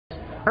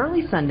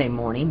Early Sunday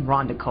morning,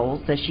 Rhonda Cole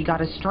says she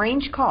got a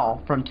strange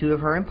call from two of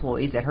her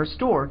employees at her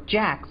store,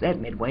 Jack's, at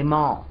Midway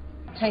Mall.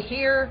 To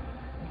hear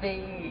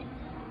I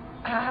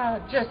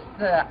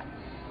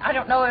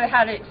don't know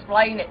how to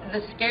explain it,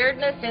 the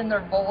scaredness in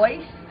their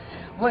voice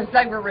was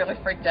they were really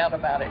freaked out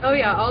about it. Oh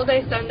yeah, all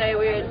day Sunday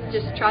we would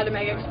just try to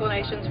make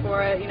explanations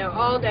for it,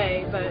 all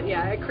day, but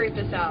yeah, it creeped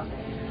us out.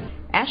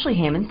 Ashley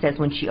Hammond says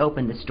when she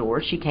opened the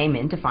store, she came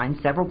in to find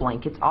several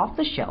blankets off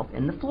the shelf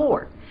in the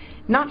floor.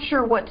 Not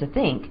sure what to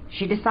think,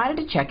 she decided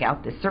to check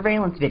out this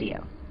surveillance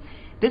video.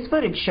 This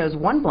footage shows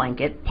one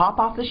blanket pop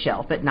off the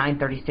shelf at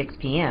 9:36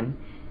 p.m.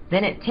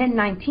 Then at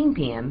 10:19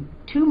 p.m.,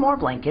 two more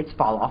blankets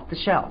fall off the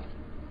shelf.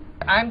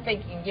 I'm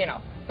thinking,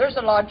 there's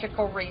a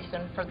logical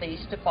reason for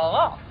these to fall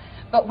off.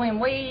 But when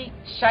we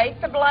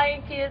shake the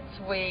blankets,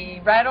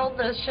 we rattle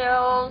the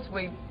shelves,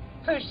 we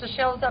push the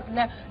shelves up and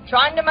down,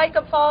 trying to make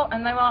them fall,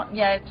 and they won't.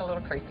 Yeah, it's a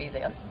little creepy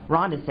then.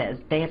 Rhonda says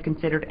they have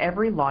considered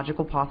every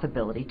logical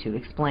possibility to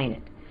explain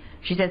it.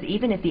 She says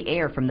even if the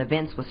air from the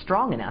vents was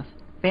strong enough,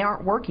 they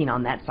aren't working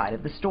on that side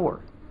of the store.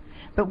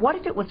 But what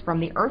if it was from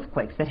the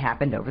earthquakes that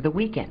happened over the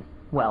weekend?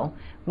 Well,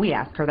 we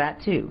asked her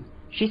that too.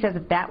 She says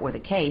if that were the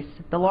case,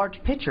 the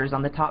large pictures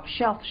on the top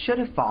shelf should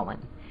have fallen.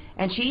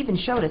 And she even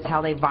showed us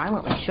how they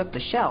violently shook the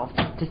shelf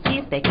to see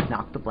if they could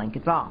knock the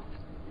blankets off.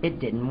 It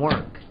didn't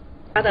work.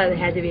 I thought it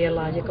had to be a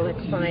logical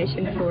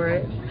explanation for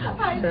it,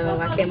 so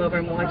I came over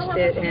and watched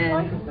it,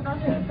 and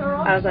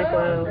I was like,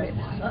 whoa,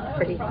 it's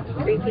pretty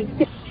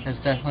creepy. It's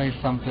definitely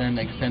something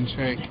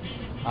eccentric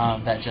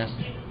that just,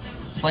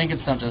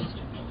 blankets don't just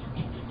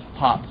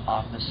pop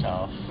off the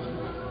shelf.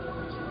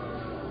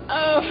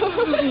 Oh,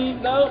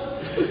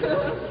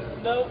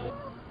 nope. Nope.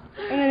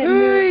 And then it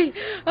moved.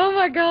 Oh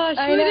my gosh,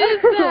 I what know.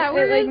 is that?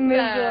 Where it is moved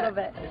that? a little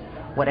bit.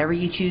 Whatever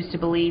you choose to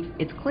believe,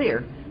 it's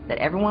clear that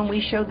everyone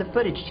we showed the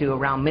footage to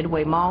around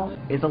Midway Mall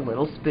is a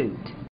little spooked.